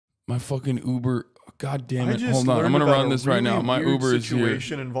My fucking Uber. God damn I it. just Hold on. I'm learned going to about run a this right now. really My weird Uber is here.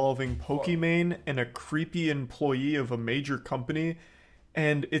 situation involving Pokimane and a creepy employee of a major company,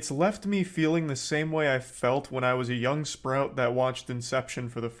 and it's left me feeling the same way I felt when I was a young sprout that watched Inception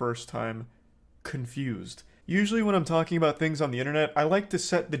for the first time. Confused. Usually when I'm talking about things on the internet, I like to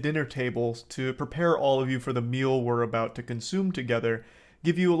set the dinner table to prepare all of you for the meal we're about to consume together,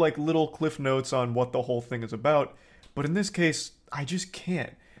 give you like little cliff notes on what the whole thing is about, but in this case, I just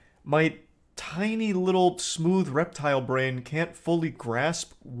can't. My tiny little smooth reptile brain can't fully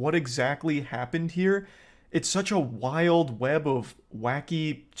grasp what exactly happened here. It's such a wild web of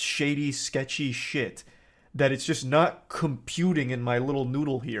wacky, shady, sketchy shit that it's just not computing in my little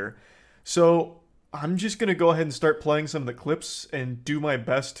noodle here. So I'm just gonna go ahead and start playing some of the clips and do my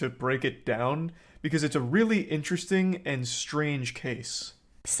best to break it down because it's a really interesting and strange case.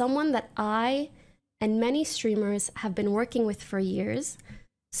 Someone that I and many streamers have been working with for years,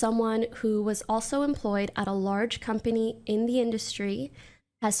 someone who was also employed at a large company in the industry,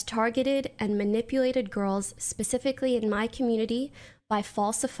 has targeted and manipulated girls, specifically in my community, by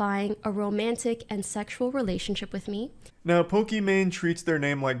falsifying a romantic and sexual relationship with me. Now, Pokimane treats their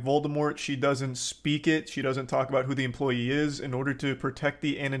name like Voldemort. She doesn't speak it. She doesn't talk about who the employee is in order to protect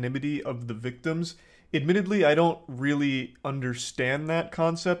the anonymity of the victims. Admittedly, I don't really understand that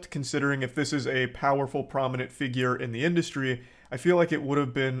concept, considering if this is a powerful, prominent figure in the industry, I feel like it would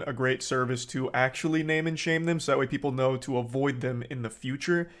have been a great service to actually name and shame them so that way people know to avoid them in the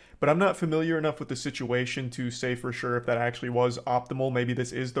future. But I'm not familiar enough with the situation to say for sure if that actually was optimal. Maybe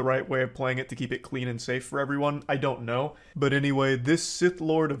this is the right way of playing it to keep it clean and safe for everyone. I don't know. But anyway, this Sith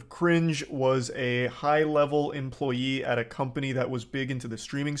Lord of Cringe was a high-level employee at a company that was big into the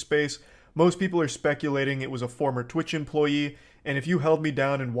streaming space. Most people are speculating it was a former Twitch employee, and if you held me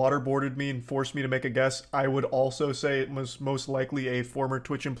down and waterboarded me and forced me to make a guess, I would also say it was most likely a former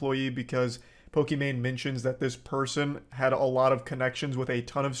Twitch employee because Pokimane mentions that this person had a lot of connections with a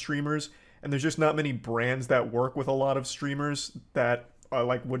ton of streamers, and there's just not many brands that work with a lot of streamers that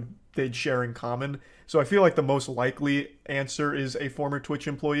they'd share in common. So I feel like the most likely answer is a former Twitch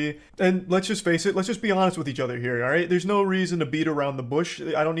employee. And let's just face it, let's just be honest with each other here, all right? There's no reason to beat around the bush.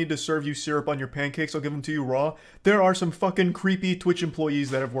 I don't need to serve you syrup on your pancakes. I'll give them to you raw. There are some fucking creepy Twitch employees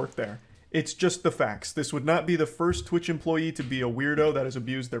that have worked there. It's just the facts. This would not be the first Twitch employee to be a weirdo that has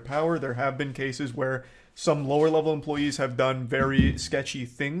abused their power. There have been cases where some lower level employees have done very sketchy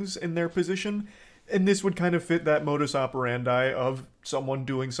things in their position. And this would kind of fit that modus operandi of someone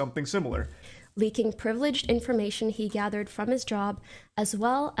doing something similar. Leaking privileged information he gathered from his job, as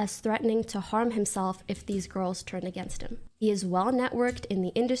well as threatening to harm himself if these girls turned against him. He is well networked in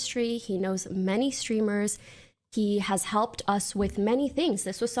the industry. He knows many streamers. He has helped us with many things.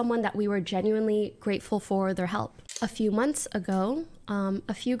 This was someone that we were genuinely grateful for their help. A few months ago,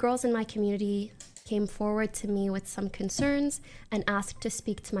 a few girls in my community came forward to me with some concerns and asked to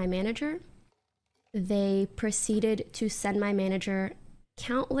speak to my manager. They proceeded to send my manager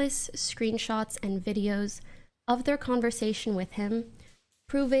countless screenshots and videos of their conversation with him,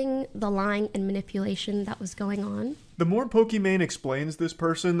 proving the lying and manipulation that was going on. The more Pokimane explains this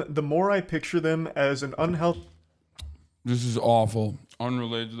person, the more I picture them as an unhealthy... This is awful.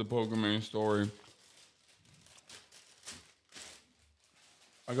 Unrelated to the Pokimane story.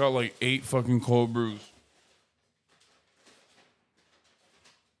 I got like 8 fucking cold brews.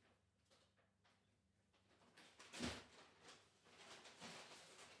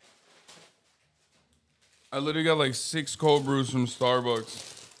 I literally got like 6 cold brews from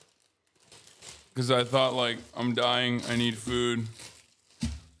Starbucks. Because I thought like, I'm dying, I need food.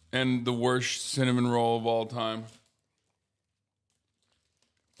 And the worst cinnamon roll of all time.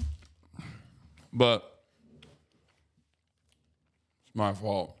 But it's my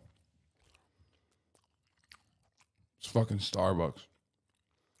fault. It's fucking Starbucks.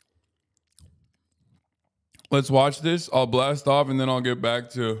 Let's watch this. I'll blast off and then I'll get back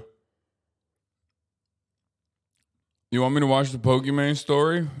to... You want me to watch the Pokimane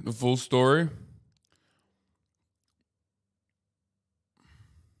story? The full story?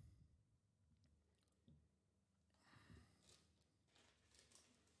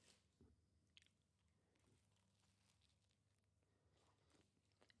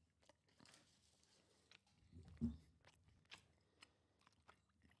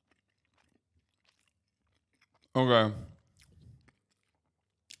 Okay.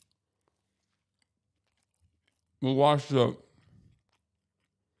 We'll watch the...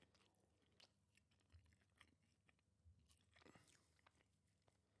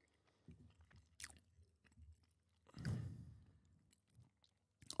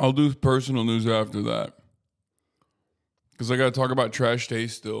 I'll do personal news after that. Because I got to talk about trash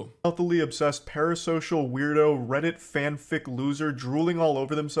taste still. Healthily obsessed parasocial weirdo Reddit fanfic loser drooling all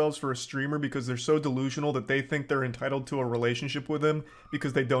over themselves for a streamer because they're so delusional that they think they're entitled to a relationship with him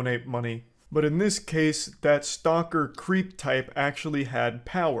because they donate money. But in this case, that stalker creep type actually had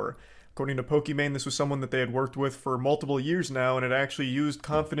power. According to Pokimane, this was someone that they had worked with for multiple years now and had actually used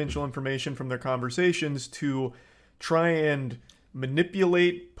confidential information from their conversations to try and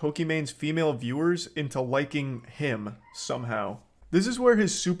manipulate Pokimane's female viewers into liking him somehow. This is where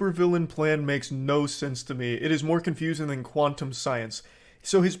his supervillain plan makes no sense to me. It is more confusing than quantum science.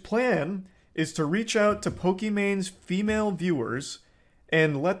 So his plan is to reach out to Pokimane's female viewers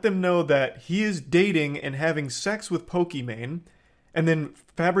and let them know that he is dating and having sex with Pokimane, and then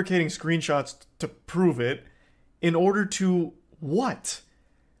fabricating screenshots to prove it in order to what?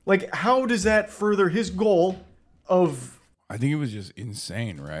 Like, how does that further his goal of... I think it was just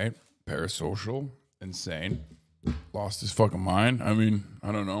insane, right? Parasocial, insane. Lost his fucking mind. I mean,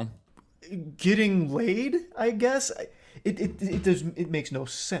 I don't know. Getting laid, I guess? It makes no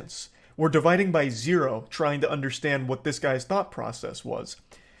sense. We're dividing by zero, trying to understand what this guy's thought process was.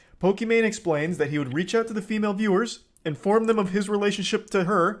 Pokimane explains that he would reach out to the female viewers, inform them of his relationship to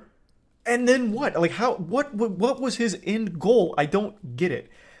her, and then what? Like, how? What was his end goal? I don't get it.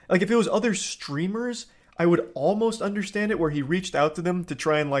 Like, if it was other streamers, I would almost understand it, where he reached out to them to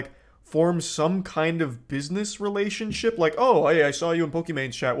try and, like, form some kind of business relationship. Like, oh, hey, I saw you in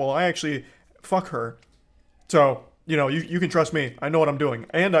Pokimane's chat. Well, I actually fuck her. So, you know, you can trust me. I know what I'm doing.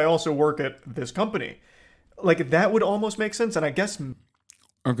 And I also work at this company. Like, that would almost make sense, and I guess...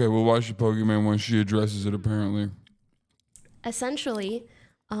 Okay, well, why should Pokimane when she addresses it, apparently? Essentially,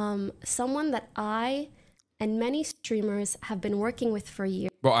 someone that I and many streamers have been working with for years.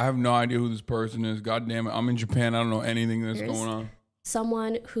 Bro, I have no idea who this person is. God damn it. I'm in Japan. I don't know anything that's going on.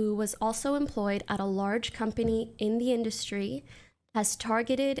 Someone who was also employed at a large company in the industry has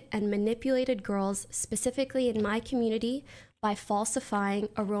targeted and manipulated girls, specifically in my community, by falsifying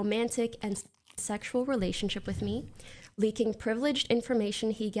a romantic and sexual relationship with me, leaking privileged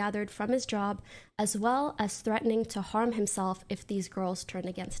information he gathered from his job, as well as threatening to harm himself if these girls turn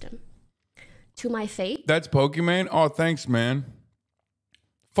against him. To my fate. That's Pokimane? Oh, thanks, man.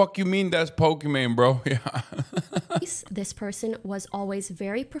 Fuck you mean that's Pokimane, bro? Yeah. This person was always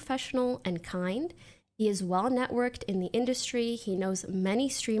very professional and kind. He is well networked in the industry. He knows many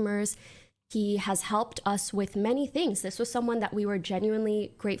streamers. He has helped us with many things. This was someone that we were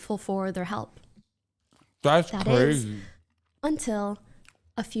genuinely grateful for their help. That's crazy. Until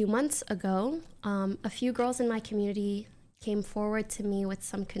a few months ago, a few girls in my community came forward to me with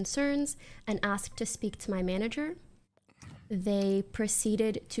some concerns and asked to speak to my manager. They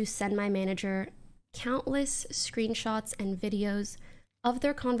proceeded to send my manager countless screenshots and videos of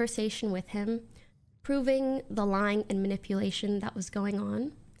their conversation with him, proving the lying and manipulation that was going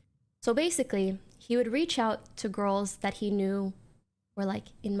on. So basically, he would reach out to girls that he knew were like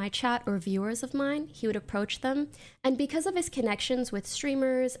in my chat or viewers of mine. He would approach them, and because of his connections with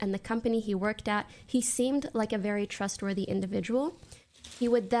streamers and the company he worked at, he seemed like a very trustworthy individual. He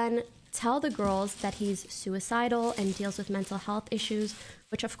would then tell the girls that he's suicidal and deals with mental health issues,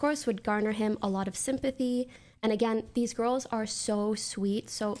 which of course would garner him a lot of sympathy. And again, these girls are so sweet,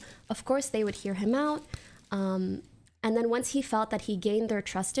 so of course they would hear him out. And then once he felt that he gained their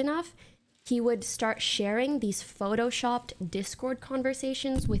trust enough, he would start sharing these photoshopped Discord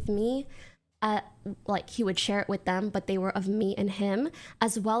conversations with me. Like, he would share it with them, but they were of me and him,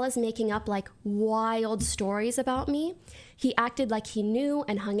 as well as making up like wild stories about me. He acted like he knew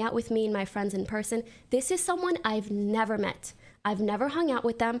and hung out with me and my friends in person. This is someone I've never met. I've never hung out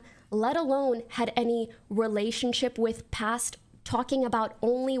with them, let alone had any relationship with past, talking about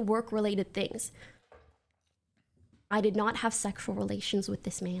only work-related things. I did not have sexual relations with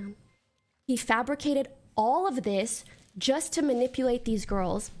this man. He fabricated all of this just to manipulate these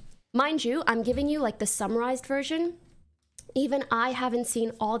girls. Mind you, I'm giving you like the summarized version. Even I haven't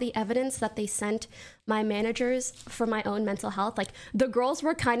seen all the evidence that they sent my managers for my own mental health. Like, the girls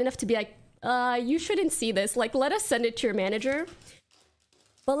were kind enough to be like, you shouldn't see this. Like, let us send it to your manager.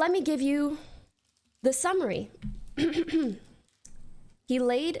 But let me give you the summary. He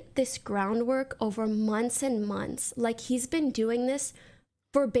laid this groundwork over months and months. Like, he's been doing this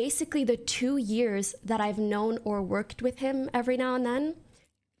for basically the 2 years that I've known or worked with him every now and then,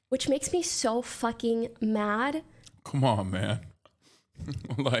 which makes me so fucking mad. Come on, man.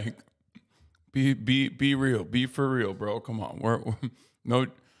 Like, be real. Be for real, bro. Come on. We're no,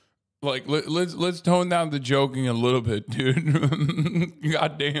 like, let's tone down the joking a little bit, dude.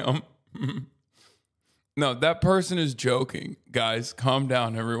 Goddamn. No, that person is joking. Guys, calm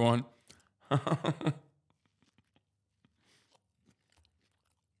down, everyone.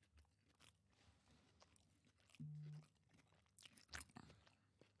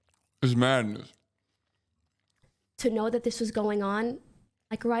 It's madness. To know that this was going on,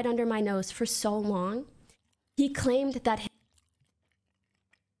 like right under my nose for so long. He claimed that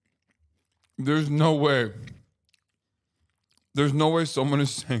There's no way. There's no way someone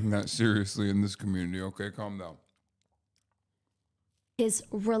is saying that seriously in this community. Okay, calm down. his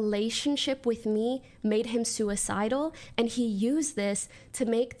relationship with me made him suicidal, and he used this to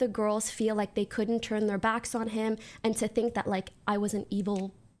make the girls feel like they couldn't turn their backs on him and to think that like I was an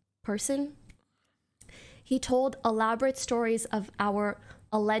evil person. He told elaborate stories of our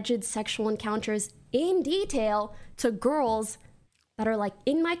alleged sexual encounters in detail to girls that are like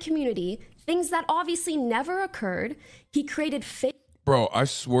in my community, things that obviously never occurred. He created fake. Bro, I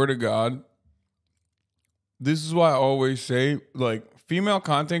swear to God, this is why I always say, like, female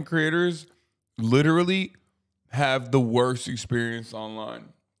content creators literally have the worst experience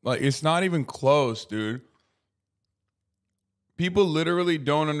online. Like, it's not even close, dude. People literally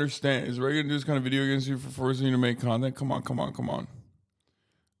don't understand. Is Ray gonna do this kind of video against you for forcing you to make content? Come on, come on, come on.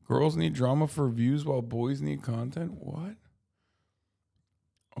 Girls need drama for views while boys need content? What?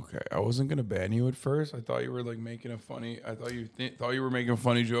 Okay, I wasn't gonna ban you at first. I thought you were like making a funny. I thought you thought you were making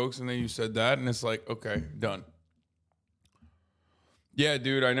funny jokes, and then you said that, and it's like, okay, done. Yeah,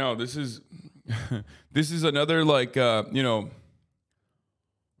 dude, I know. This is this is another like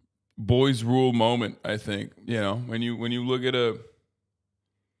boys rule moment. I think when you look at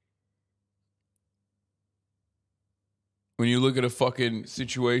a fucking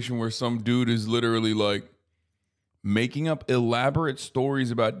situation where some dude is literally like making up elaborate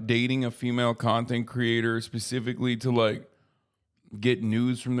stories about dating a female content creator specifically to like get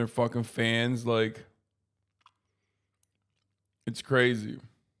news from their fucking fans, like it's crazy.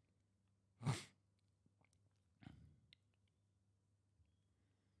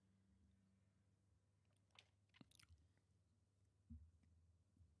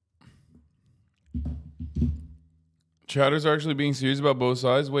 Chatters are actually being serious about both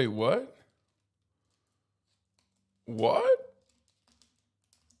sides. Wait, what? What?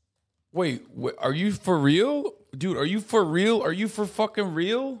 Wait, are you for real? Dude, are you for real? Are you for fucking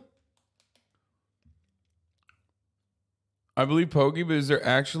real? I believe Pokey, but is there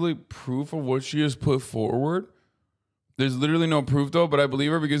actually proof of what she has put forward? There's literally no proof though, but I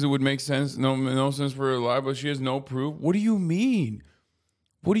believe her because it would make sense. No sense for her to lie, but she has no proof. What do you mean?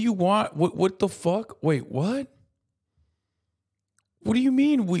 What do you want? What the fuck? Wait, what? What do you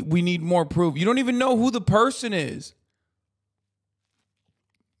mean we need more proof? You don't even know who the person is.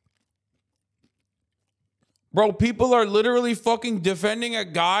 Bro, people are literally fucking defending a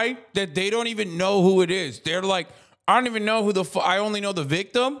guy that they don't even know who it is. They're like, I don't even know who I only know the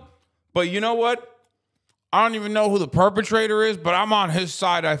victim. But you know what? I don't even know who the perpetrator is, but I'm on his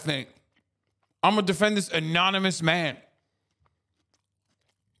side, I think. I'm going to defend this anonymous man.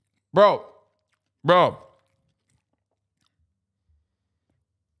 Bro.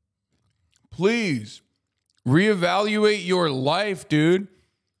 Please reevaluate your life, dude.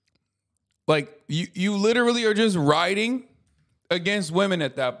 Like, you literally are just riding against women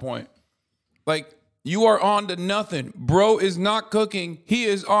at that point. Like, you are on to nothing. Bro is not cooking. He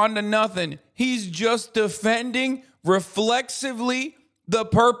is on to nothing. He's just defending reflexively the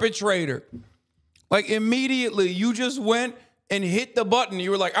perpetrator. Like, immediately, you just went and hit the button.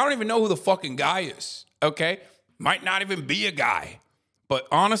 You were like, I don't even know who the fucking guy is, okay? Might not even be a guy. But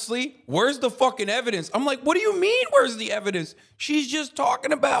honestly, where's the fucking evidence? I'm like, what do you mean, where's the evidence? She's just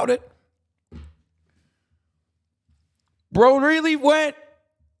talking about it. Bro really went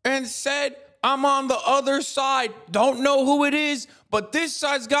and said, I'm on the other side. Don't know who it is, but this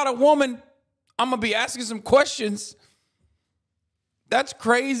side's got a woman. I'm going to be asking some questions. That's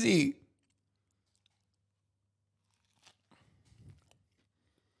crazy.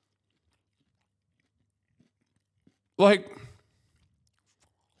 Like,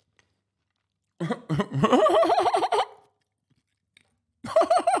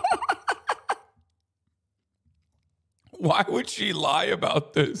 why would she lie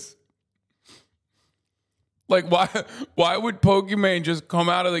about this? Like, why would Pokimane just come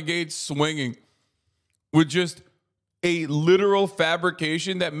out of the gate swinging with just a literal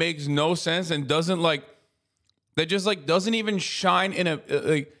fabrication that makes no sense and doesn't doesn't even shine in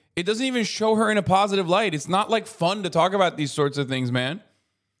it doesn't even show her in a positive light. It's not like fun to talk about these sorts of things, man.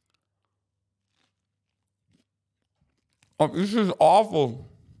 Oh, this is awful.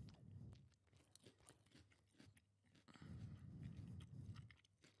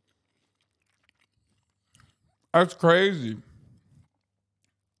 That's crazy.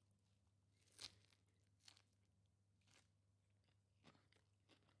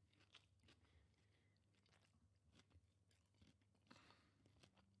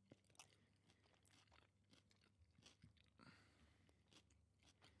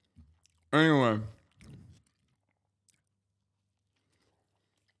 Anyway.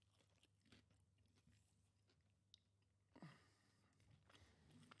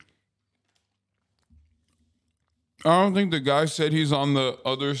 I don't think the guy said he's on the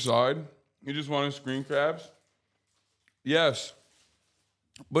other side. He just wanted screen caps. Yes.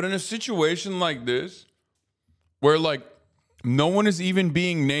 But in a situation like this, where like no one is even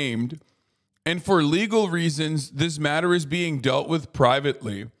being named, and for legal reasons, this matter is being dealt with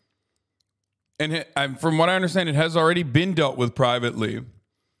privately. And from what I understand, it has already been dealt with privately.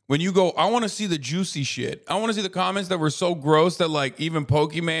 When you go, I want to see the juicy shit. I want to see the comments that were so gross that like even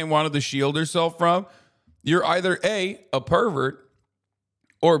Pokimane wanted to shield herself from. You're either A, a pervert,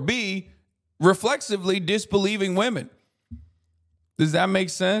 or B, reflexively disbelieving women. Does that make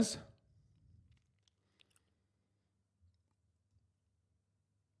sense?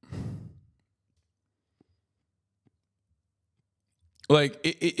 Like,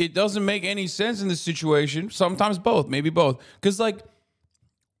 it doesn't make any sense in this situation. Sometimes both, maybe both. Because, like,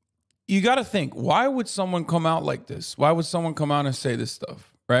 you got to think, why would someone come out like this? Why would someone come out and say this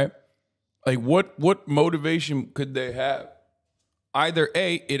stuff, right? Like, what motivation could they have? Either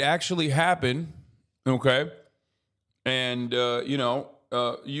A, it actually happened, okay? And,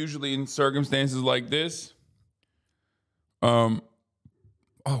 usually in circumstances like this, oh,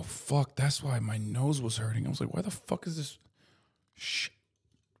 fuck, that's why my nose was hurting. I was like, why the fuck is this?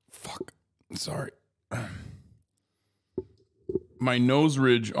 Fuck. Sorry. My nose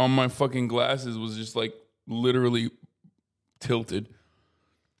ridge on my fucking glasses was just like literally tilted.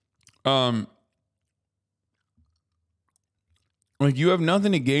 Like you have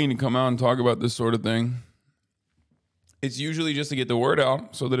nothing to gain to come out and talk about this sort of thing. It's usually just to get the word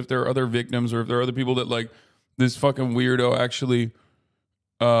out so that if there are other victims or if there are other people that like this fucking weirdo actually,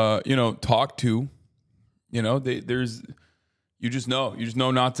 talk to, you just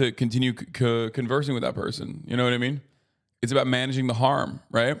know not to continue conversing with that person. You know what I mean? It's about managing the harm,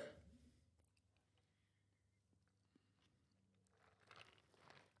 right?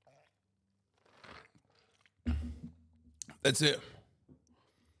 That's it.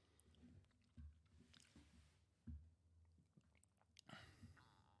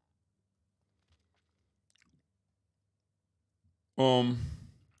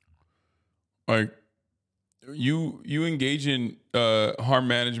 Like you engage in harm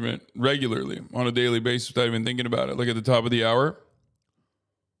management regularly on a daily basis without even thinking about it. Like at the top of the hour,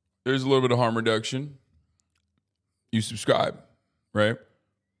 there's a little bit of harm reduction. You subscribe, right?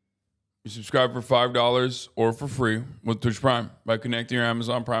 You subscribe for $5 or for free with Twitch Prime by connecting your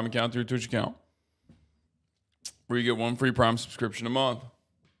Amazon Prime account to your Twitch account, where you get one free Prime subscription a month.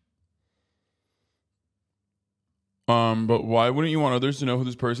 But why wouldn't you want others to know who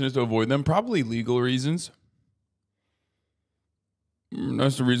this person is to avoid them? Probably legal reasons.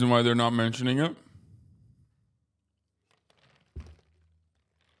 That's the reason why they're not mentioning it.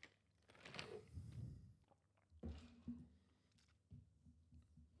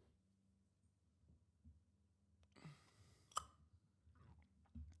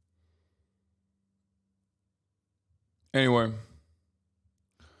 Anyway,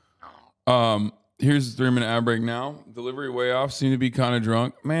 here's the 3-minute ad break now. Delivery way off. Seem to be kind of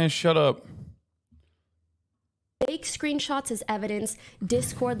drunk. Man, shut up. Fake screenshots as evidence,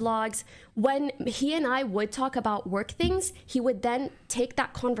 Discord logs. When he and I would talk about work things, he would then take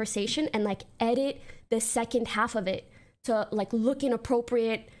that conversation and like edit the second half of it to like look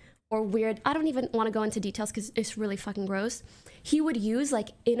inappropriate or weird. I don't even want to go into details because it's really fucking gross. He would use like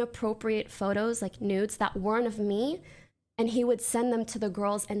inappropriate photos, like nudes that weren't of me, and he would send them to the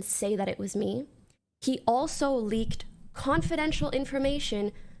girls and say that it was me. He also leaked confidential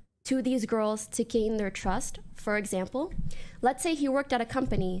information to these girls to gain their trust. For example, let's say he worked at a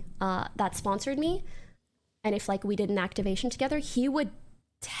company that sponsored me, and if like we did an activation together, he would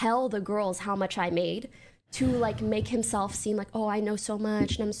tell the girls how much I made to like make himself seem like, oh, I know so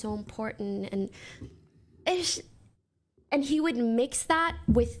much and I'm so important, and he would mix that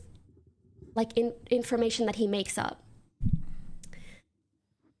with like information that he makes up.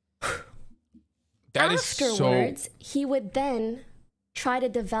 Afterwards, he would then try to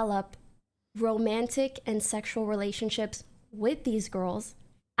develop romantic and sexual relationships with these girls.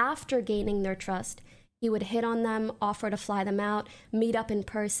 After gaining their trust, he would hit on them, offer to fly them out, meet up in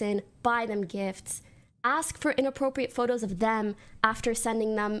person, buy them gifts, ask for inappropriate photos of them after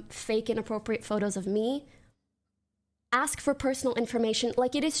sending them fake inappropriate photos of me, ask for personal information.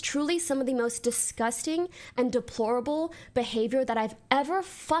 Like, it is truly some of the most disgusting and deplorable behavior that I've ever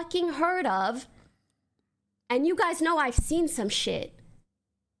fucking heard of. And you guys know I've seen some shit.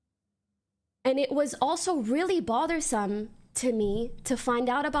 And it was also really bothersome to me to find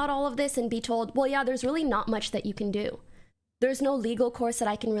out about all of this and be told, well, yeah, there's really not much that you can do. There's no legal course that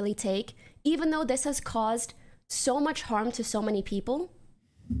I can really take, even though this has caused so much harm to so many people.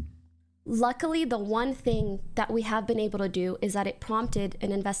 Luckily, the one thing that we have been able to do is that it prompted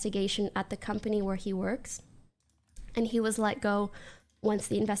an investigation at the company where he works, and he was let go once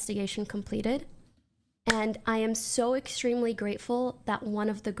the investigation completed. And I am so extremely grateful that one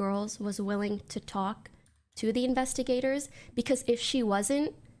of the girls was willing to talk to the investigators, because if she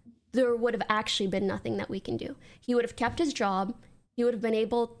wasn't, there would have actually been nothing that we can do. He would have kept his job. He would have been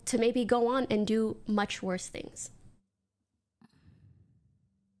able to maybe go on and do much worse things.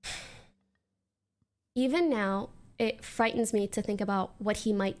 Even now, it frightens me to think about what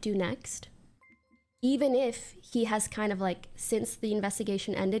he might do next. Even if he has kind of like, since the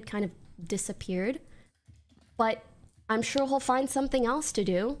investigation ended, kind of disappeared. But I'm sure he'll find something else to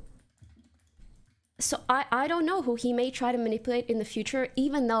do. So I don't know who he may try to manipulate in the future,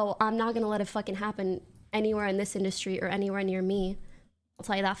 even though I'm not gonna let it fucking happen anywhere in this industry or anywhere near me. I'll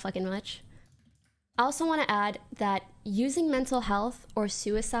tell you that fucking much. I also want to add that using mental health or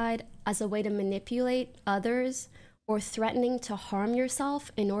suicide as a way to manipulate others or threatening to harm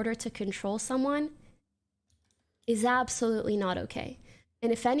yourself in order to control someone is absolutely not okay.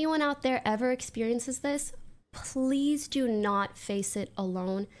 And if anyone out there ever experiences this, please do not face it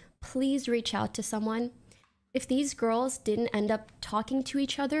alone. Please reach out to someone. If these girls didn't end up talking to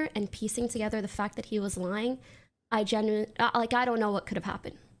each other and piecing together the fact that he was lying, I genuinely, I don't know what could have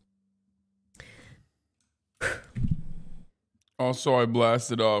happened. Also, I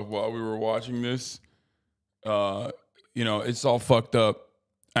blasted off while we were watching this. You know, it's all fucked up.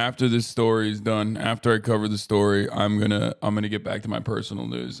 After this story is done, after I cover the story, I'm gonna get back to my personal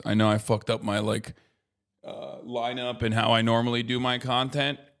news. I know I fucked up my lineup and how I normally do my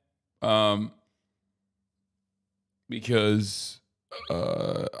content, because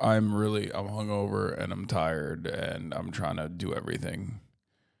I'm hungover and I'm tired and I'm trying to do everything.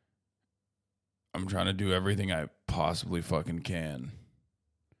 I'm trying to do everything I possibly fucking can.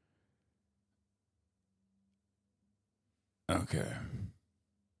 Okay.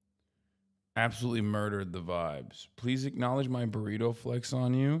 Absolutely murdered the vibes. Please acknowledge my burrito flex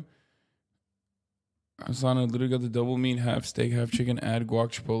on you. Hasan, I literally got the double meat, half steak, half chicken, add guac,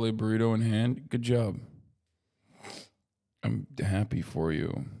 chipotle burrito in hand. Good job. I'm happy for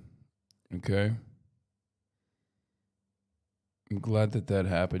you. Okay? I'm glad that that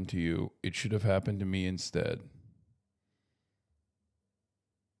happened to you. It should have happened to me instead.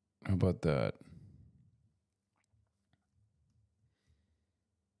 How about that?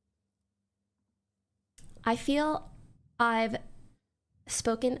 I feel I've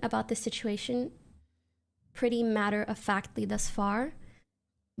spoken about this situation pretty matter-of-factly thus far,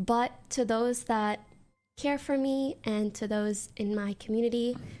 but to those that care for me and to those in my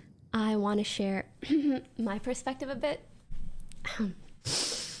community, I want to share my perspective a bit.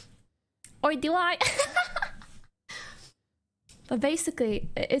 Or do I? But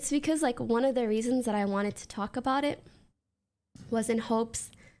basically, it's because one of the reasons that I wanted to talk about it was in hopes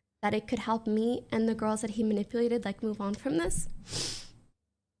that it could help me and the girls that he manipulated move on from this.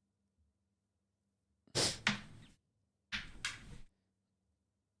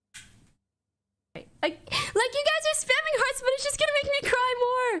 You guys are spamming hearts, but it's just gonna make me cry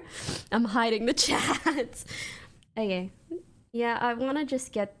more. I'm hiding the chats. Okay. Yeah, I want to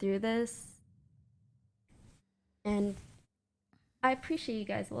just get through this. And I appreciate you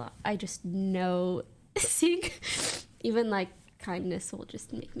guys a lot. I just know seeing even kindness will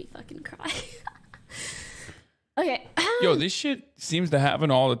just make me fucking cry. Okay. Yo, this shit seems to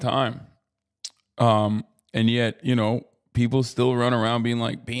happen all the time. And yet, people still run around being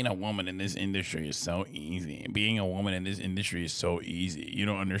like, being a woman in this industry is so easy. Being a woman in this industry is so easy. You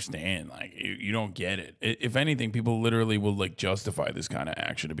don't understand. You don't get it. If anything, people literally will justify this kind of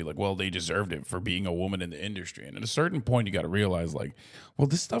action to be like, well, they deserved it for being a woman in the industry. And at a certain point, you got to realize well,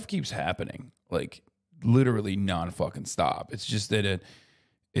 this stuff keeps happening. Literally non-fucking stop. It's just that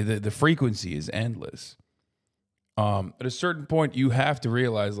the frequency is endless. At a certain point, you have to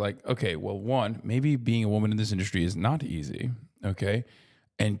realize, okay, well, one, maybe being a woman in this industry is not easy, okay?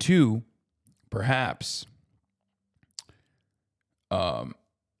 And two, perhaps,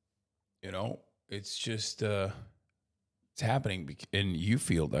 it's just, it's happening, and you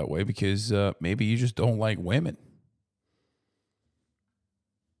feel that way because maybe you just don't like women.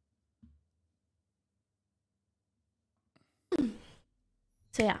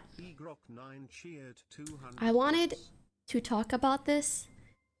 So yeah, I wanted to talk about this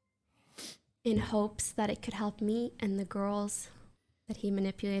in hopes that it could help me and the girls that he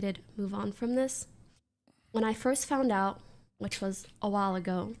manipulated move on from this. When I first found out which was a while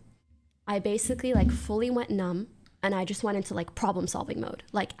ago, I basically like fully went numb and I just went into like problem solving mode.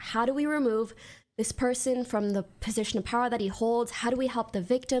 Like, how do we remove this person from the position of power that he holds? How do we help the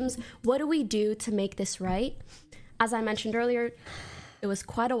victims? What do we do to make this right? As I mentioned earlier, it was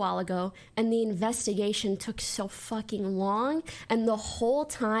quite a while ago, and the investigation took so fucking long, and the whole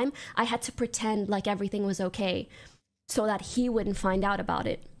time I had to pretend like everything was okay so that he wouldn't find out about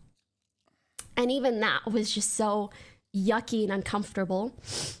it. And even that was just so yucky and uncomfortable.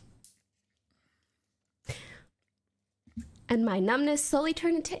 And my numbness slowly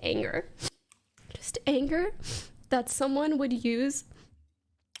turned into anger. Just anger that someone would use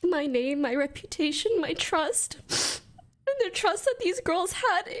my name, my reputation, my trust, and the trust that these girls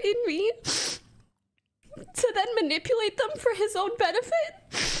had in me to then manipulate them for his own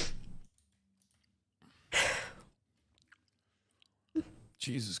benefit.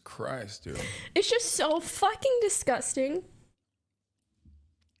 Jesus Christ, dude. It's just so fucking disgusting.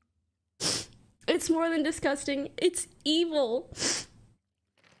 It's more than disgusting. It's evil.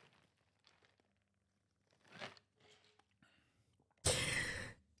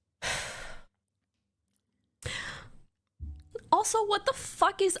 Also, what the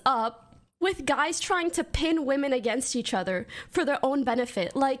fuck is up with guys trying to pin women against each other for their own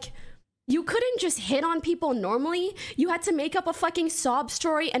benefit? Like, you couldn't just hit on people normally. You had to make up a fucking sob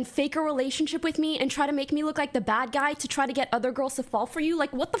story and fake a relationship with me and try to make me look like the bad guy to try to get other girls to fall for you.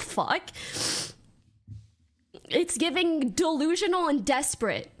 Like, what the fuck? It's giving delusional and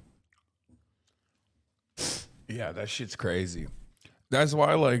desperate. Yeah, that shit's crazy. That's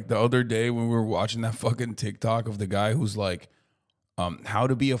why, like, the other day when we were watching that fucking TikTok of the guy who's like, how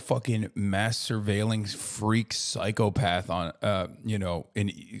to be a fucking mass surveilling freak psychopath on, you know,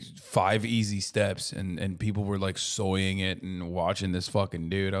 in 5 easy steps. And people were like soying it and watching this fucking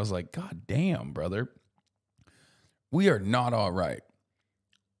dude. I was like, God damn, brother. We are not all right.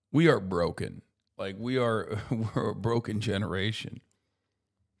 We are broken. Like, we're a broken generation.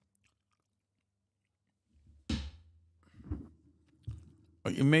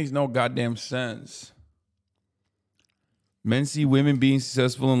 It makes no goddamn sense. Men see women being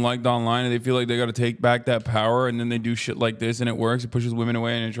successful and liked online, and they feel like they got to take back that power, and then they do shit like this, and it works. It pushes women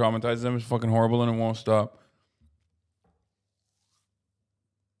away, and it traumatizes them. It's fucking horrible, and it won't stop.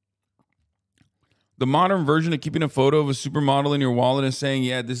 The modern version of keeping a photo of a supermodel in your wallet and saying,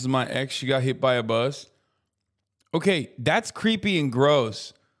 yeah, this is my ex, she got hit by a bus. Okay, that's creepy and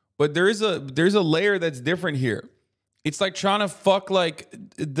gross, but there's a layer that's different here. It's like trying to fuck like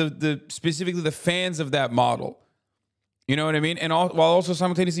the specifically the fans of that model. You know what I mean? And while also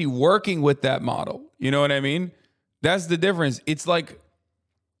simultaneously working with that model. You know what I mean? That's the difference. It's like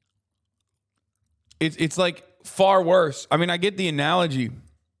it's like far worse. I mean, I get the analogy.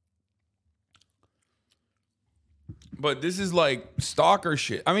 But this is like stalker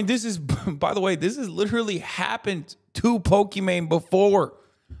shit. I mean, this is, by the way, this has literally happened to Pokimane before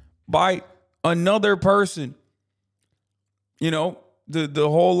by another person. You know, the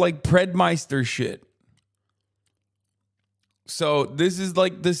whole like Predmeister shit. So this is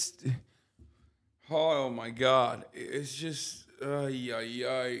like this. Oh my God. It's just,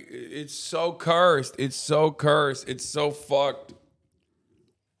 it's so cursed. It's so cursed. It's so fucked.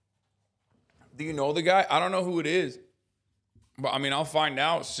 Do you know the guy? I don't know who it is. But I mean, I'll find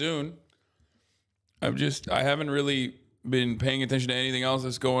out soon. I haven't really been paying attention to anything else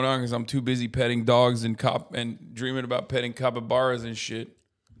that's going on because I'm too busy petting dogs and dreaming about petting capybaras and shit.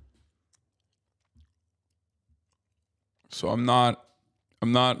 So I'm not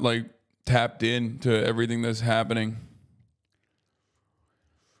like tapped into everything that's happening.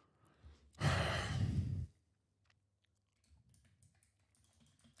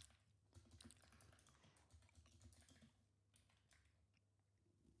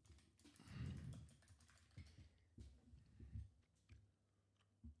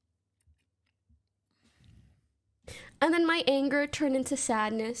 And then my anger turned into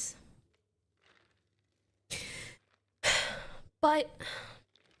sadness. But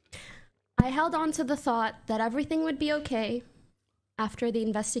I held on to the thought that everything would be okay after the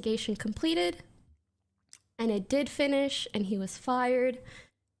investigation completed. And it did finish, and he was fired.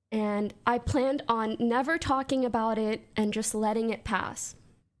 And I planned on never talking about it and just letting it pass.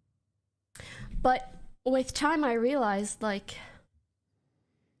 But with time, I realized, like,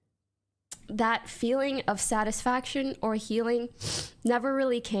 that feeling of satisfaction or healing never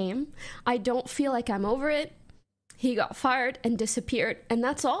really came. I don't feel like I'm over it. He got fired and disappeared, and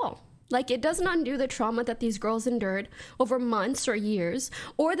that's all. Like, it doesn't undo the trauma that these girls endured over months or years,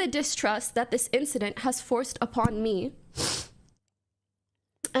 or the distrust that this incident has forced upon me.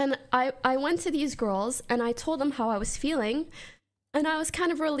 And I went to these girls and I told them how I was feeling. And I was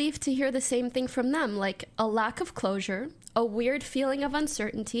kind of relieved to hear the same thing from them, like a lack of closure, a weird feeling of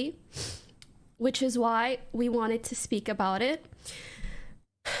uncertainty, which is why we wanted to speak about it.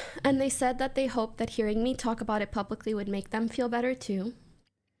 And they said that they hoped that hearing me talk about it publicly would make them feel better too.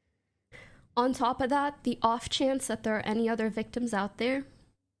 On top of that, the off chance that there are any other victims out there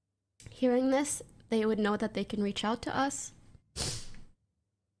hearing this, they would know that they can reach out to us.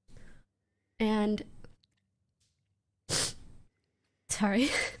 And sorry.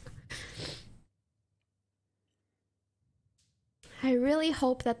 I really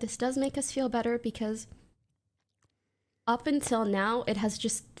hope that this does make us feel better, because up until now, it has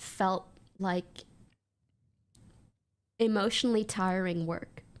just felt like emotionally tiring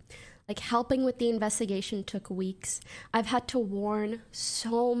work. Like, helping with the investigation took weeks. I've had to warn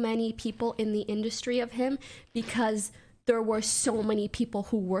so many people in the industry of him because there were so many people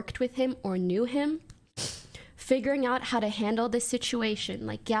who worked with him or knew him. Figuring out how to handle this situation,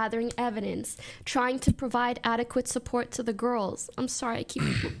 like gathering evidence, trying to provide adequate support to the girls. I'm sorry, I keep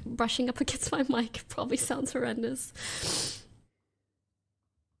brushing up against my mic. It probably sounds horrendous.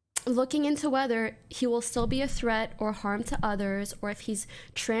 Looking into whether he will still be a threat or harm to others, or if he's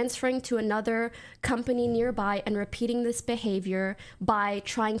transferring to another company nearby and repeating this behavior by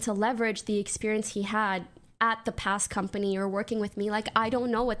trying to leverage the experience he had at the past company or working with me. Like, I don't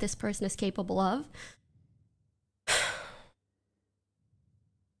know what this person is capable of.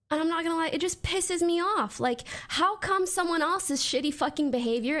 And I'm not gonna lie, it just pisses me off. Like, how come someone else's shitty fucking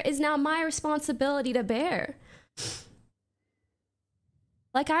behavior is now my responsibility to bear?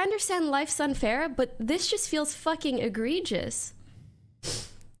 Like, I understand life's unfair, but this just feels fucking egregious.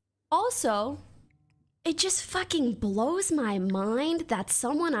 Also, it just fucking blows my mind that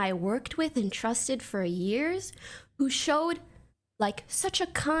someone I worked with and trusted for years, who showed like such a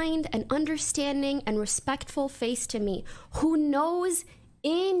kind and understanding and respectful face to me, who knows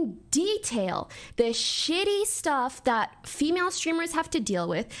in detail the shitty stuff that female streamers have to deal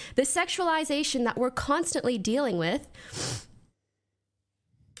with, the sexualization that we're constantly dealing with,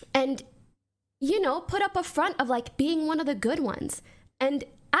 and, you know, put up a front of like being one of the good ones, and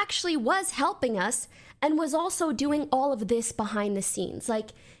actually was helping us and was also doing all of this behind the scenes. Like,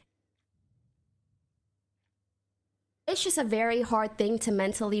 it's just a very hard thing to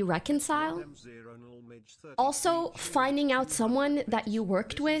mentally reconcile. Also, finding out someone that you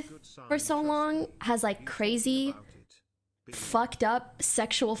worked with for so long has like crazy, fucked up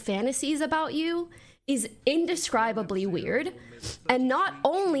sexual fantasies about you is indescribably weird. And not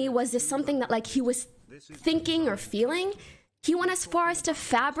only was this something that like he was thinking or feeling, he went as far as to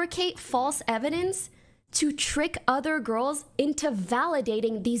fabricate false evidence to trick other girls into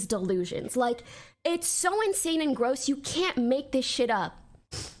validating these delusions. Like, it's so insane and gross, you can't make this shit up.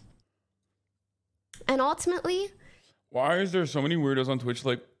 And ultimately, why is there so many weirdos on Twitch?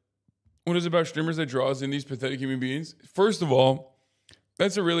 Like, what is it about streamers that draws in these pathetic human beings? First of all,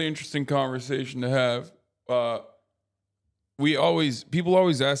 that's a really interesting conversation to have. People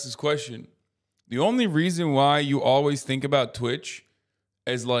always ask this question. The only reason why you always think about Twitch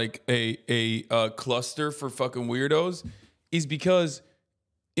as like a cluster for fucking weirdos is because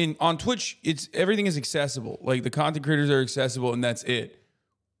on Twitch, everything is accessible. Like, the content creators are accessible, and that's it.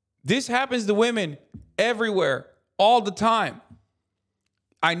 This happens to women everywhere, all the time.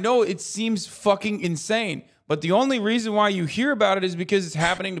 I know it seems fucking insane, but the only reason why you hear about it is because it's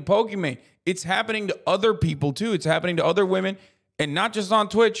happening to Pokimane. It's happening to other people too. It's happening to other women, and not just on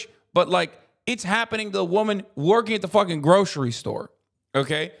Twitch, but like, it's happening to the woman working at the fucking grocery store,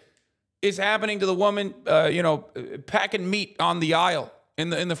 okay? It's happening to the woman, packing meat on the aisle in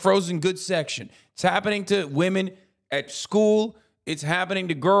the frozen goods section. It's happening to women at school. It's happening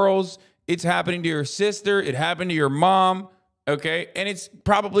to girls. It's happening to your sister. It happened to your mom, okay? And it's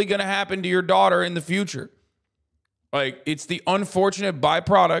probably going to happen to your daughter in the future. Like, it's the unfortunate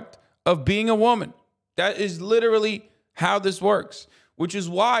byproduct of being a woman. That is literally how this works, which is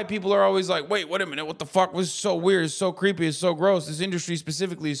why people are always like, wait a minute, what the fuck was so weird? It's so creepy. It's so gross. This industry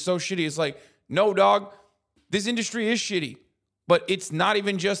specifically is so shitty. It's like, no, dog, this industry is shitty. But it's not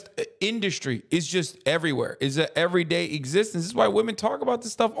even just industry. It's just everywhere. It's an everyday existence. This is why women talk about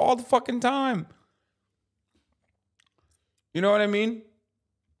this stuff all the fucking time. You know what I mean?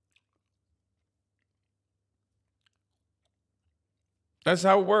 That's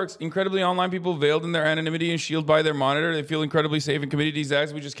how it works. Incredibly online people veiled in their anonymity and shielded by their monitor. They feel incredibly safe and committed to these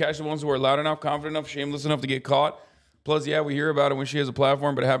acts. We just catch the ones who are loud enough, confident enough, shameless enough to get caught. Plus, yeah, we hear about it when she has a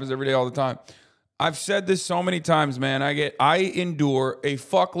platform, but it happens every day all the time. I've said this so many times, man. I endure a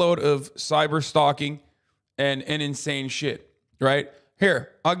fuckload of cyber stalking and insane shit, right?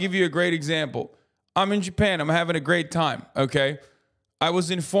 Here, I'll give you a great example. I'm in Japan. I'm having a great time, okay? I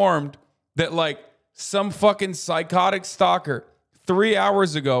was informed that, like, some fucking psychotic stalker 3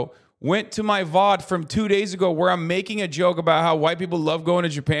 hours ago went to my VOD from 2 days ago where I'm making a joke about how white people love going to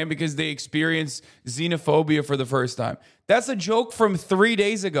Japan because they experience xenophobia for the first time. That's a joke from 3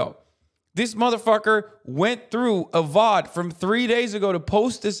 days ago. This motherfucker went through a VOD from 3 days ago to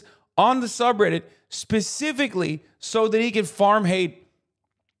post this on the subreddit specifically so that he could farm hate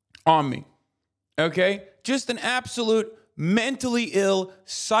on me. Okay? Just an absolute mentally ill,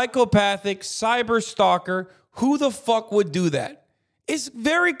 psychopathic, cyber stalker. Who the fuck would do that? It's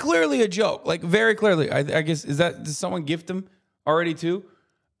very clearly a joke. Like, very clearly. I guess, did someone gift him already too?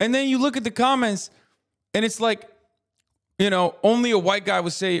 And then you look at the comments and it's like, you know, only a white guy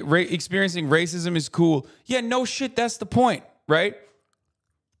would say experiencing racism is cool. Yeah, no shit. That's the point, right?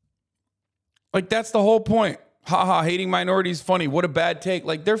 Like, that's the whole point. Haha, hating minorities funny. What a bad take.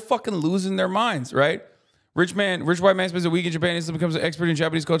 Like, they're fucking losing their minds, right? Rich white man spends a week in Japan, instantly becomes an expert in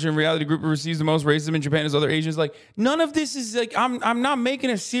Japanese culture. In reality, the group who receives the most racism in Japan is other Asians. Like, none of this is like, I'm not making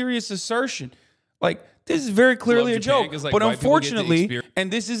a serious assertion. Like, this is very clearly a joke. Like, but unfortunately, and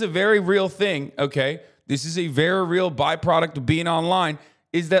this is a very real thing, okay? This is a very real byproduct of being online,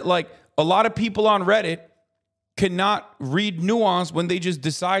 is that, like, a lot of people on Reddit cannot read nuance when they just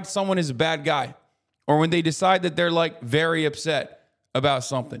decide someone is a bad guy or when they decide that they're, like, very upset about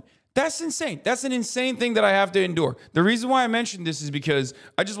something. That's insane. That's an insane thing that I have to endure. The reason why I mentioned this is because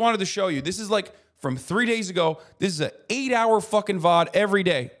I just wanted to show you. This is like from 3 days ago. This is an 8-hour fucking VOD every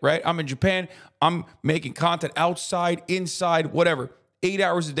day, right? I'm in Japan. I'm making content outside, inside, whatever. 8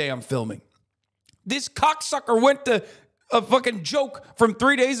 hours a day I'm filming. This cocksucker went to a fucking joke from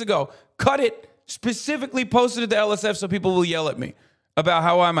 3 days ago, cut it, specifically posted it to LSF so people will yell at me about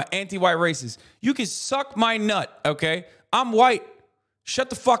how I'm an anti-white racist. You can suck my nut, okay? I'm white.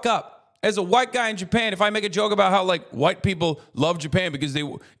 Shut the fuck up. As a white guy in Japan, if I make a joke about how, like, white people love Japan because they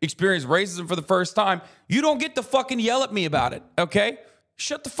experience racism for the first time, you don't get to fucking yell at me about it, okay?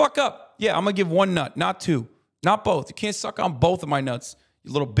 Shut the fuck up. Yeah, I'm going to give one nut, not two. Not both. You can't suck on both of my nuts,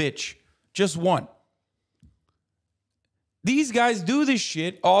 you little bitch. Just one. These guys do this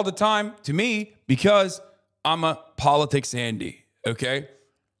shit all the time to me because I'm a politics Andy, okay?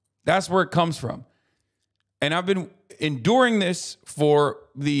 That's where it comes from. And I've been enduring this for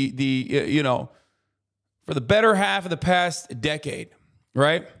for the better half of the past decade,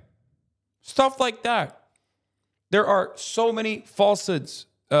 right? Stuff like that. There are so many falsehoods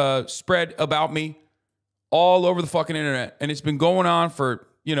spread about me all over the fucking internet. And it's been going on for,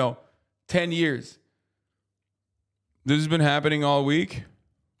 10 years. This has been happening all week.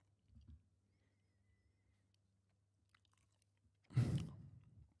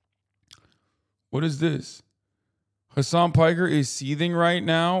 What is this? Hassan Piker is seething right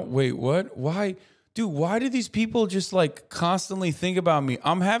now. Wait, what? Why? Dude, why do these people just, like, constantly think about me?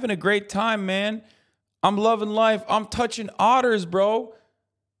 I'm having a great time, man. I'm loving life. I'm touching otters, bro.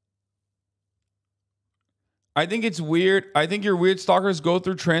 I think it's weird. I think your weird stalkers go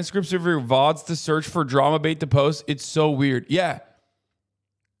through transcripts of your VODs to search for drama bait to post. It's so weird. Yeah.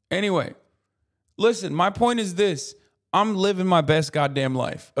 Anyway, listen, my point is this. I'm living my best goddamn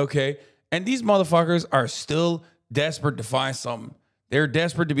life, okay? And these motherfuckers are still desperate to find something. They're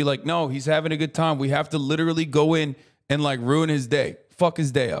desperate to be like, no, he's having a good time. We have to literally go in and, like, ruin his day. Fuck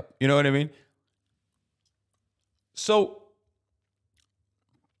his day up. You know what I mean? So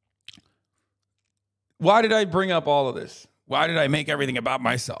why did I bring up all of this? Why did I make everything about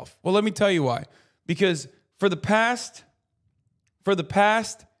myself? Well, let me tell you why. Because for the past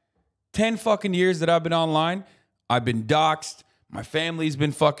 10 fucking years that I've been online, I've been doxxed. My family's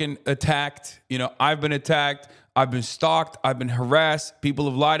been fucking attacked. I've been attacked. I've been stalked. I've been harassed. People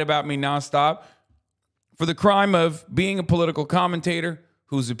have lied about me nonstop for the crime of being a political commentator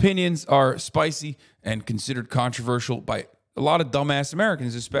whose opinions are spicy and considered controversial by a lot of dumbass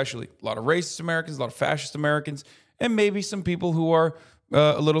Americans, especially a lot of racist Americans, a lot of fascist Americans, and maybe some people who are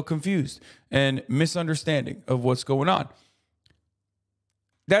a little confused and misunderstanding of what's going on.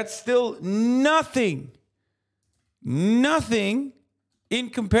 That's still nothing in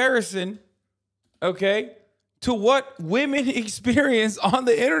comparison, okay, to what women experience on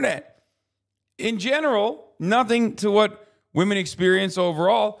the internet. In general, nothing to what women experience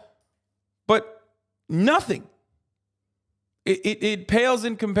overall, but nothing. It pales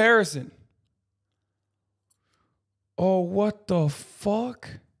in comparison. Oh, what the fuck?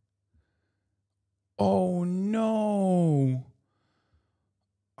 Oh, no.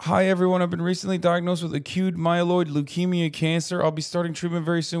 Hi, everyone. I've been recently diagnosed with acute myeloid leukemia cancer. I'll be starting treatment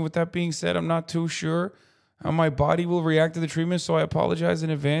very soon. With that being said, I'm not too sure how my body will react to the treatment, so I apologize in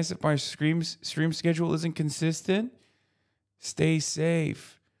advance if my stream schedule isn't consistent. Stay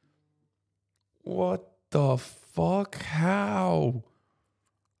safe. What the fuck? How?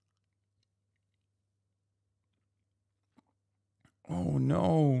 Oh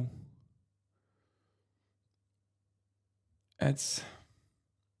no. That's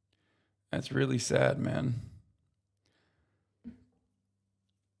really sad, man.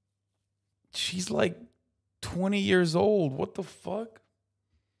 She's like 20 years old. What the fuck?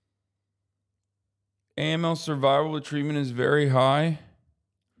 AML survival with treatment is very high.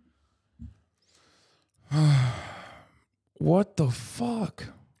 What the fuck?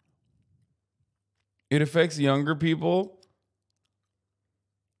 It affects younger people.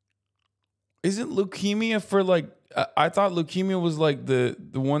 Isn't leukemia for like, I thought leukemia was like the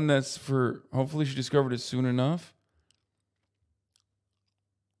one that's for, hopefully she discovered it soon enough.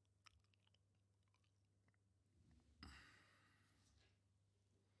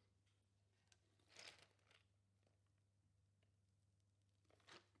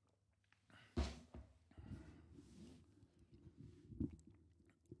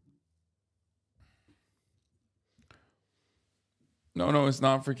 No, it's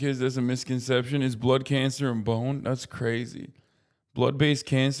not for kids. That's a misconception. It's blood cancer and bone. That's crazy. Blood-based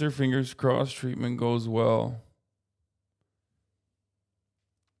cancer, fingers crossed, treatment goes well.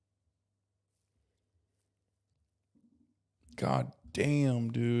 God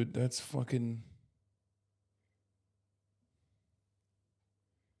damn, dude. That's fucking...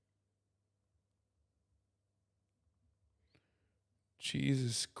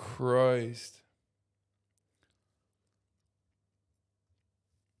 Jesus Christ.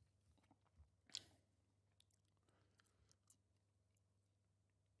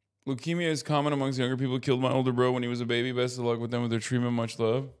 Leukemia is common amongst younger people. Killed my older bro when he was a baby. Best of luck with them with their treatment. Much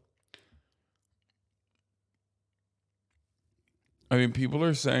love. I mean, people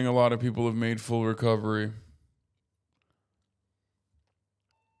are saying a lot of people have made full recovery.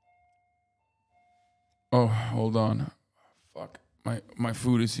 Oh, hold on. Fuck. My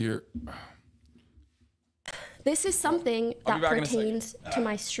food is here. This is something that pertains to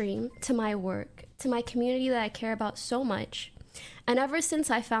my stream, to my work, to my community that I care about so much. And ever since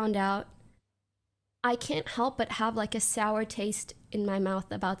I found out, I can't help but have like a sour taste in my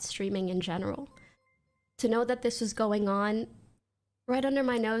mouth about streaming in general. To know that this was going on right under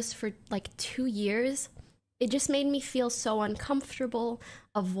my nose for like 2 years, it just made me feel so uncomfortable,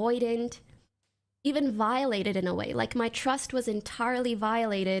 avoidant, even violated in a way. Like my trust was entirely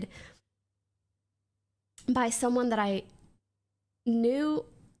violated by someone that I knew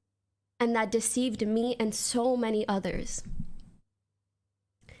and that deceived me and so many others.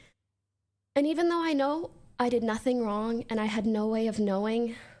 And even though I know I did nothing wrong and I had no way of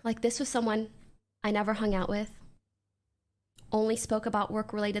knowing, like this was someone I never hung out with, only spoke about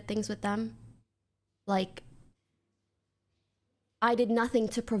work-related things with them. Like, I did nothing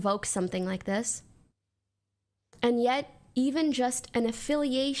to provoke something like this. And yet, even just an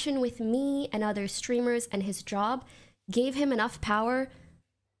affiliation with me and other streamers and his job gave him enough power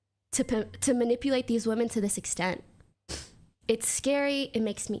to manipulate these women to this extent. It's scary, it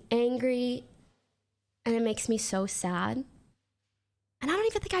makes me angry, and it makes me so sad. And I don't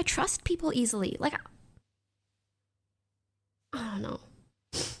even think I trust people easily. Like, I don't know.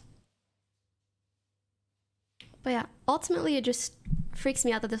 But yeah, ultimately it just freaks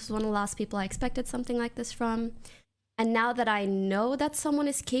me out that this was one of the last people I expected something like this from. And now that I know that someone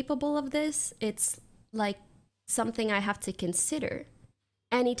is capable of this, it's like something I have to consider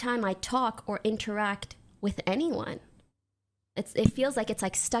anytime I talk or interact with anyone. It feels like it's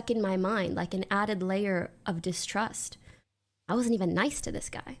like stuck in my mind, like an added layer of distrust. I wasn't even nice to this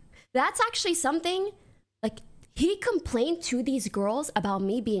guy. That's actually something, like, he complained to these girls about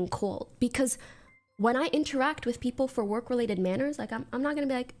me being cold, because when I interact with people for work-related manners, like, I'm not gonna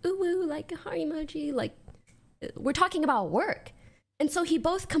be like, ooh, ooh, like, heart emoji, like, we're talking about work. And so he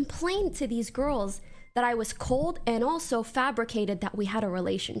both complained to these girls that I was cold and also fabricated that we had a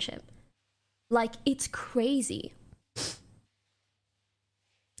relationship. Like, it's crazy.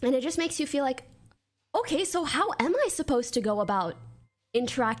 And it just makes you feel like, okay, so how am I supposed to go about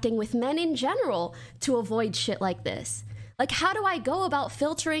interacting with men in general to avoid shit like this? Like, how do I go about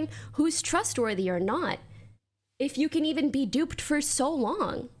filtering who's trustworthy or not if you can even be duped for so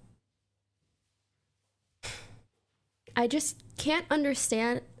long? I just can't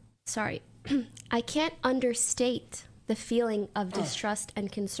understand, I can't understate the feeling of distrust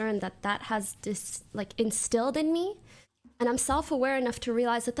and concern that has instilled in me. And I'm self-aware enough to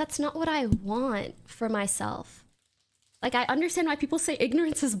realize that that's not what I want for myself. Like, I understand why people say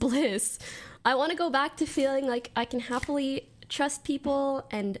ignorance is bliss. I want to go back to feeling like I can happily trust people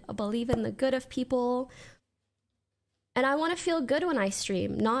and believe in the good of people. And I want to feel good when I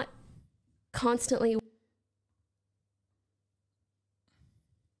stream, not constantly.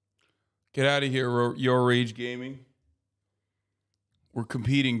 Get out of here, Your Rage Gaming. We're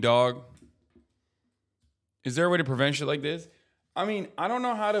competing, dog. Is there a way to prevent shit like this? I mean, I don't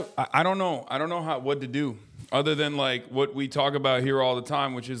know how to. I don't know. I don't know what to do other than like what we talk about here all the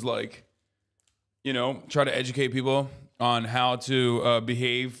time, which is like, you know, try to educate people on how to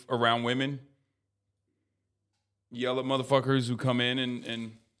behave around women. Yell at motherfuckers who come in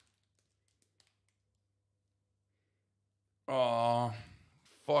and oh,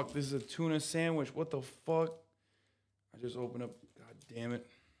 fuck, this is a tuna sandwich. What the fuck? I just opened up. God damn it.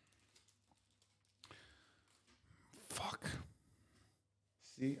 Fuck.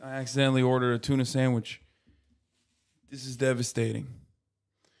 See, I accidentally ordered a tuna sandwich. This is devastating.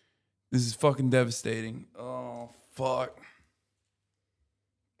 This is fucking devastating. Oh, fuck.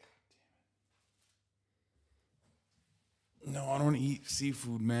 No, I don't eat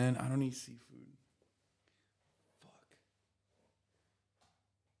seafood, man. I don't eat seafood. Fuck.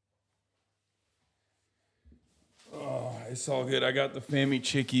 Oh, it's all good. I got the family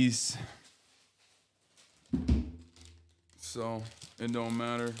chickies. So, it don't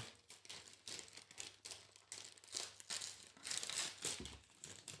matter.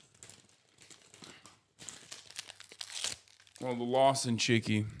 Well, the Lawson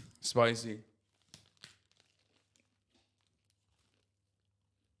chickie. Spicy.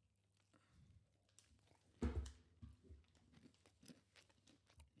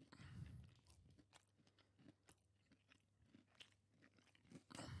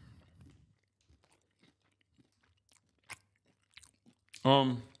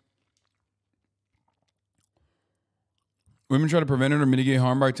 Women try to prevent it or mitigate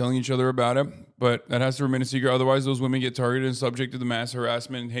harm by telling each other about it, but that has to remain a secret. Otherwise, those women get targeted and subject to the mass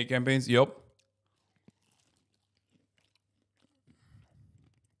harassment and hate campaigns. Yep.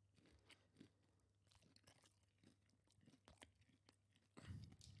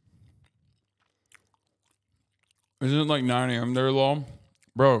 Isn't it like 9 a.m. there, Law?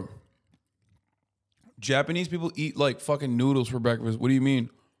 Bro, Japanese people eat like fucking noodles for breakfast. What do you mean?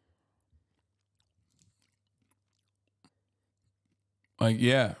 Like,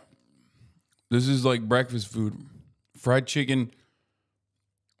 yeah. This is like breakfast food. Fried chicken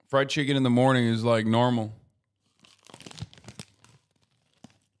in the morning is like normal.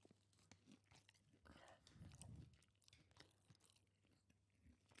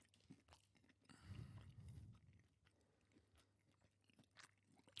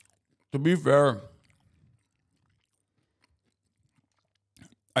 To be fair,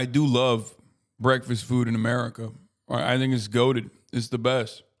 I do love breakfast food in America. I think it's goated. It's the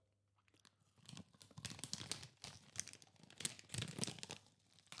best.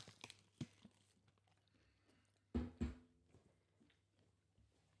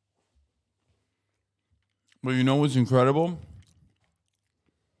 But you know what's incredible?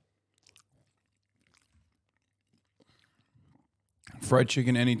 Fried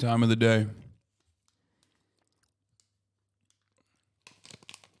chicken any time of the day.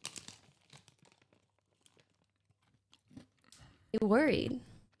 Worried.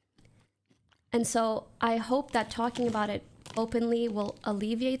 And so I hope that talking about it openly will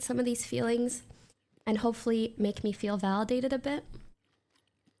alleviate some of these feelings and hopefully make me feel validated a bit.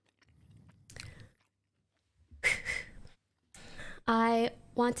 I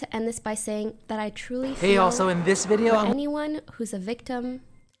want to end this by saying that I truly feel also in this video, for anyone who's a victim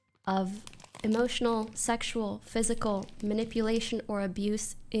of emotional, sexual, physical manipulation or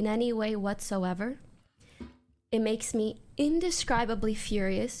abuse in any way whatsoever, it makes me indescribably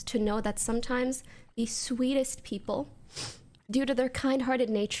furious to know that sometimes the sweetest people, due to their kind-hearted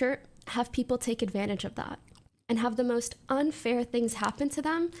nature, have people take advantage of that and have the most unfair things happen to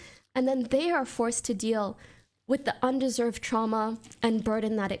them, and then they are forced to deal with the undeserved trauma and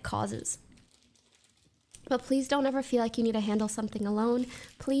burden that it causes. But please don't ever feel like you need to handle something alone.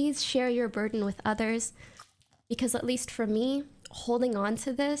 Please share your burden with others, because at least for me, holding on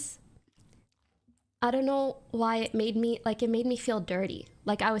to this, I don't know why it made me feel dirty.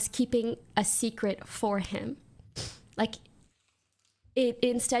 Like I was keeping a secret for him. Like it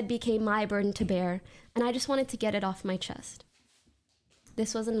instead became my burden to bear, and I just wanted to get it off my chest.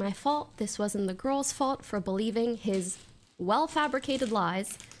 This wasn't my fault. This wasn't the girl's fault for believing his well-fabricated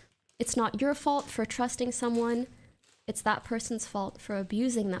lies. It's not your fault for trusting someone. It's that person's fault for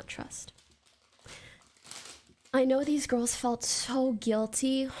abusing that trust. I know these girls felt so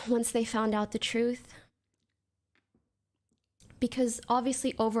guilty once they found out the truth. because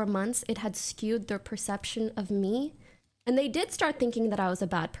obviously over months it had skewed their perception of me, and they did start thinking that I was a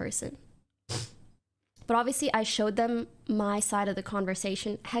bad person. But obviously I showed them my side of the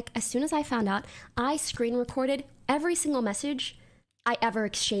conversation. Heck, as soon as I found out, I screen recorded every single message I ever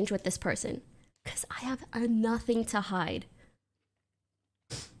exchanged with this person, because I have nothing to hide.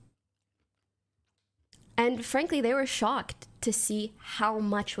 And frankly, they were shocked to see how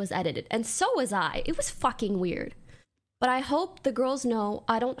much was edited. And so was I. It was fucking weird. But I hope the girls know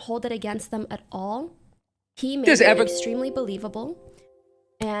I don't hold it against them at all. He made it extremely believable.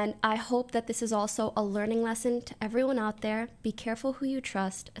 And I hope that this is also a learning lesson to everyone out there. Be careful who you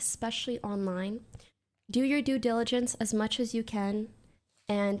trust, especially online. Do your due diligence as much as you can.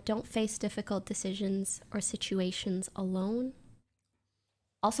 And don't face difficult decisions or situations alone.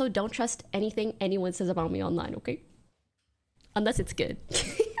 Also, don't trust anything anyone says about me online, okay? Unless it's good.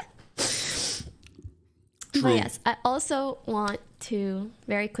 But yes, I also want to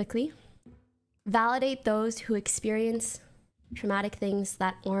very quickly validate those who experience traumatic things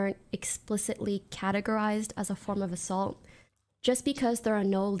that aren't explicitly categorized as a form of assault. Just because there are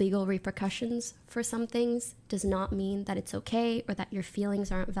no legal repercussions for some things does not mean that it's okay or that your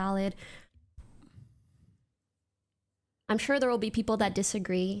feelings aren't valid. I'm sure there will be people that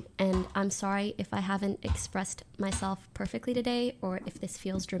disagree, and I'm sorry if I haven't expressed myself perfectly today or if this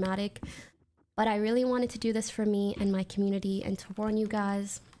feels dramatic, but I really wanted to do this for me and my community and to warn you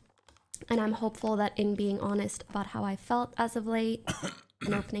guys. And I'm hopeful that in being honest about how I felt as of late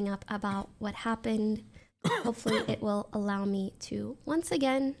and opening up about what happened, hopefully it will allow me to once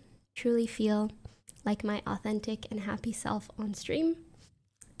again truly feel like my authentic and happy self on stream,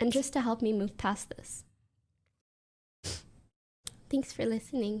 and just to help me move past this. Thanks for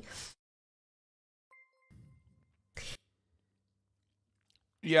listening.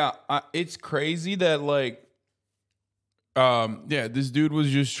 Yeah, it's crazy that like, yeah, this dude was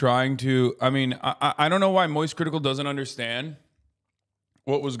just trying to. I mean, I don't know why Moist Critical doesn't understand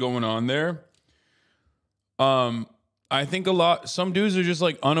what was going on there. I think some dudes are just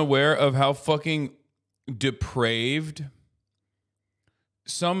like unaware of how fucking depraved.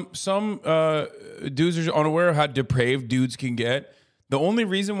 Some dudes are unaware of how depraved dudes can get. The only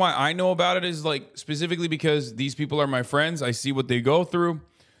reason why I know about it is like specifically because these people are my friends. I see what they go through.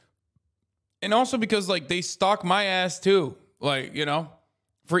 And also because like they stalk my ass too. Like, you know,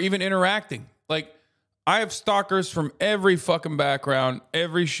 for even interacting. Like I have stalkers from every fucking background,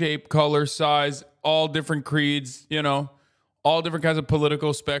 every shape, color, size, all different creeds, you know, all different kinds of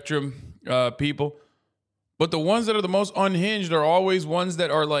political spectrum people. But the ones that are the most unhinged are always ones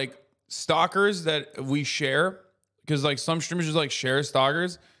that are like stalkers that we share. Because like some streamers just like share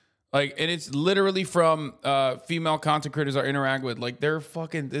stalkers. Like, and it's literally from female content creators I interact with. Like they're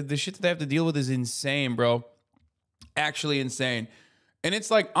fucking, the shit that they have to deal with is insane, bro. Actually insane. And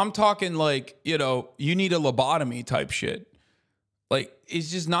it's like, I'm talking like, you know, you need a lobotomy type shit. Like, it's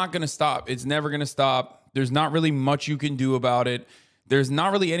just not going to stop. It's never going to stop. There's not really much you can do about it. There's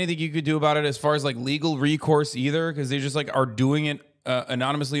not really anything you could do about it as far as like legal recourse either, because they just like are doing it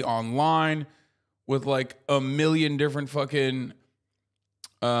anonymously online with like a million different fucking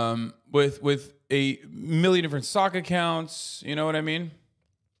with a million different sock accounts. You know what I mean?